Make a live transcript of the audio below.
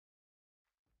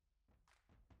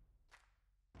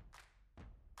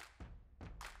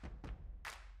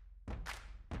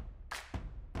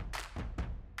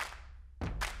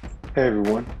Hey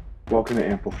everyone, welcome to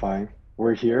Amplify.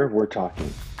 We're here, we're talking.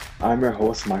 I'm your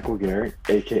host, Michael Garrett,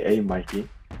 aka Mikey,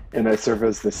 and I serve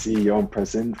as the CEO and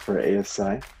president for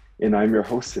ASI, and I'm your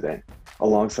host today,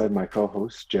 alongside my co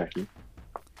host, Jackie.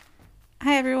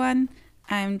 Hi, everyone.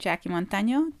 I'm Jackie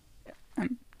Montaño.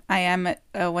 Um, I am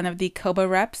one of the COBA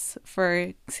reps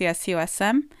for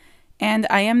CSUSM, and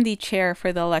I am the chair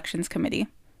for the elections committee.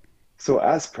 So,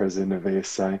 as president of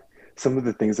ASI, some of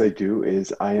the things I do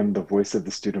is I am the voice of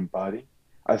the student body.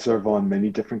 I serve on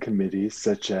many different committees,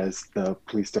 such as the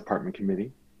Police Department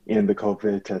Committee and the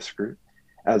COVID Test Group,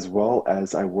 as well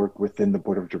as I work within the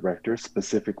Board of Directors,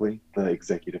 specifically the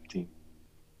executive team.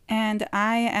 And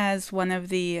I, as one of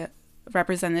the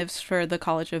representatives for the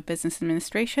College of Business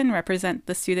Administration, represent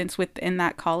the students within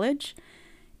that college.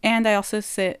 And I also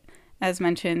sit, as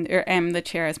mentioned, or am the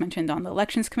chair, as mentioned, on the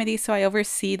elections committee. So I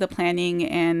oversee the planning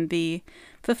and the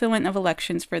fulfillment of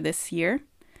elections for this year.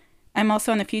 I'm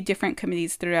also on a few different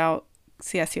committees throughout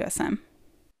CSUSM.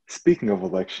 Speaking of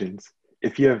elections,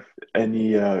 if you have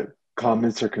any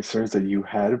comments or concerns that you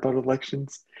had about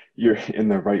elections, you're in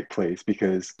the right place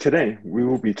because today we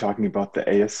will be talking about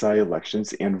the ASI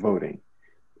elections and voting.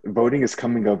 Voting is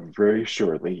coming up very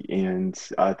shortly, and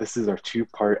this is our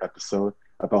two-part episode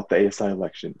about the ASI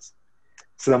elections.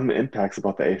 Some impacts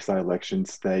about the ASI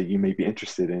elections that you may be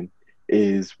interested in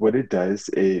is what it does.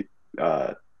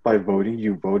 By voting,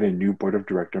 you vote in new board of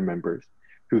director members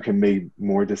who can make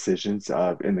more decisions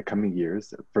in the coming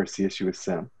years for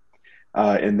CSUSM,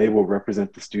 and they will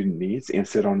represent the student needs and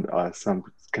sit on some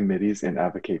committees and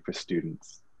advocate for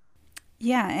students.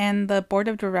 Yeah, and the board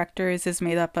of directors is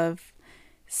made up of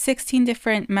 16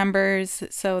 different members.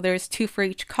 So there's two for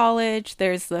each college.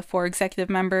 There's the four executive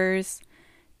members,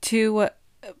 two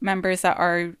members that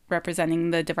are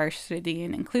representing the diversity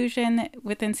and inclusion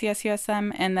within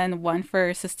CSUSM, and then one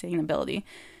for sustainability.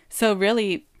 So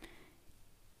really,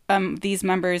 these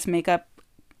members make up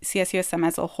CSUSM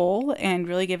as a whole and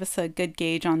really give us a good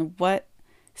gauge on what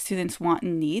students want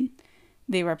and need.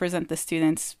 They represent the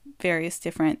students' various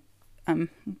different um,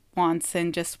 wants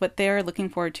and just what they're looking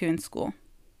forward to in school.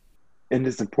 And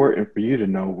it's important for you to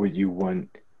know what you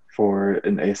want for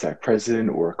an ASI president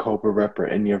or a COBRA rep or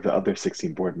any of the other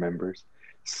 16 board members.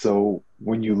 So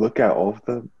when you look at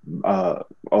uh,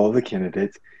 all of the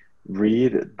candidates,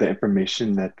 read the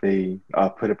information that they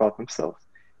put about themselves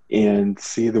and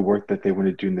see the work that they want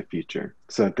to do in the future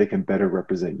so that they can better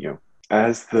represent you.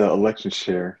 As the election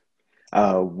chair,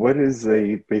 what is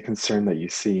a big concern that you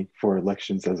see for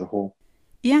elections as a whole?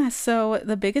 Yeah, so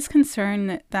the biggest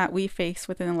concern that we face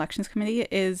within the elections committee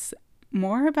is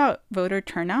more about voter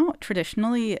turnout.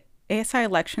 Traditionally, ASI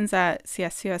elections at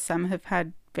CSUSM have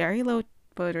had very low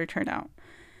voter turnout.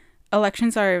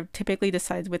 Elections are typically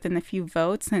decided within a few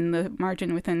votes, and the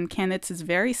margin within candidates is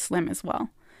very slim as well.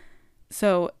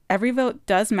 So every vote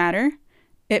does matter.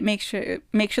 It makes sure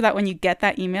that when you get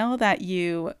that email that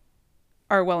you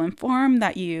are well informed,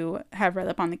 that you have read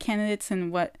up on the candidates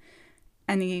and what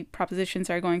any propositions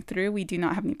are going through. We do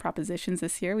not have any propositions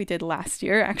this year. We did last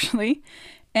year, actually.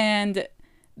 And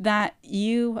that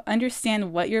you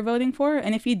understand what you're voting for.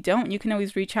 And if you don't, you can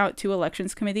always reach out to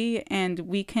elections committee and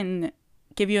we can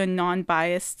give you a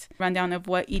non-biased rundown of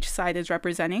what each side is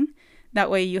representing.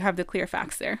 That way you have the clear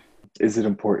facts there. Is it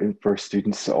important for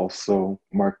students to also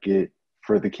market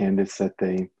for the candidates that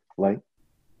they like?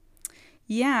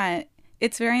 Yeah,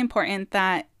 it's very important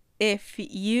that if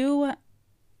you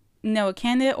know a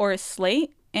candidate or a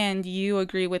slate and you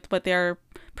agree with what they're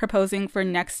proposing for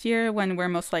next year when we're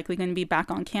most likely going to be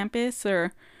back on campus,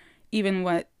 or even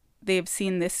what they've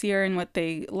seen this year and what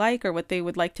they like or what they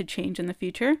would like to change in the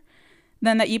future,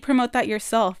 then that you promote that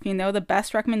yourself. You know, the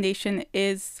best recommendation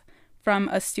is from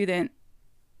a student.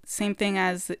 Same thing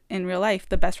as in real life,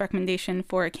 the best recommendation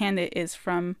for a candidate is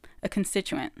from a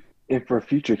constituent. And for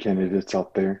future candidates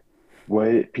out there,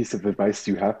 what piece of advice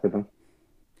do you have for them?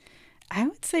 I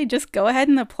would say just go ahead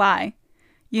and apply,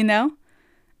 you know?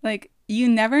 Like, you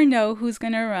never know who's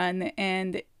going to run.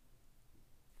 And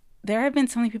there have been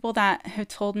so many people that have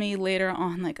told me later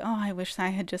on, like, oh, I wish I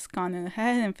had just gone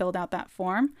ahead and filled out that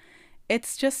form.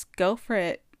 It's just go for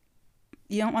it.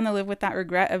 You don't want to live with that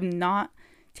regret of not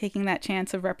taking that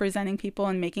chance of representing people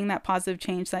and making that positive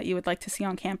change that you would like to see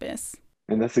on campus.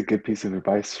 And that's a good piece of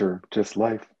advice for just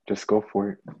life. Just go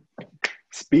for it.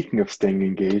 Speaking of staying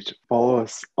engaged, follow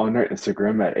us on our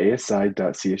Instagram at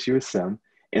asi.csusm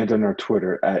and on our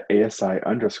Twitter at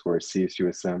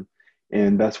asi_CSUSM.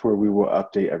 And that's where we will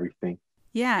update everything.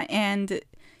 Yeah, and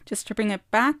just to bring it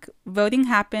back, voting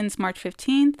happens March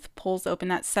 15th, polls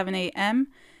open at 7 a.m.,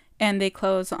 and they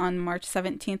close on March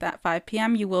 17th at 5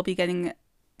 p.m. You will be getting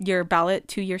your ballot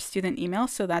to your student email.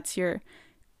 So that's your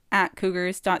at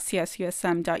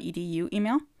cougars.csusm.edu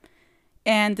email.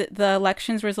 And the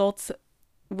elections results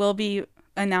will be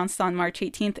announced on March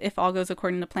 18th if all goes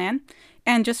according to plan.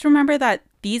 And just remember that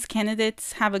these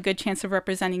candidates have a good chance of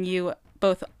representing you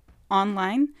both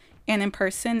online and in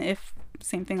person if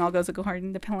same thing all goes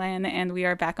according to plan and we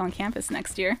are back on campus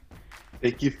next year.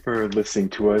 Thank you for listening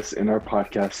to us in our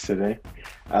podcast today.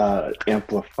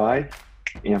 Amplify,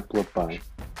 amplify.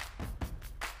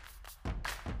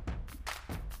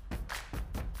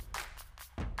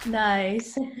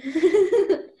 Nice.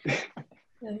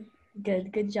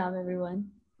 Good job,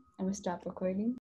 everyone. I'm gonna stop recording.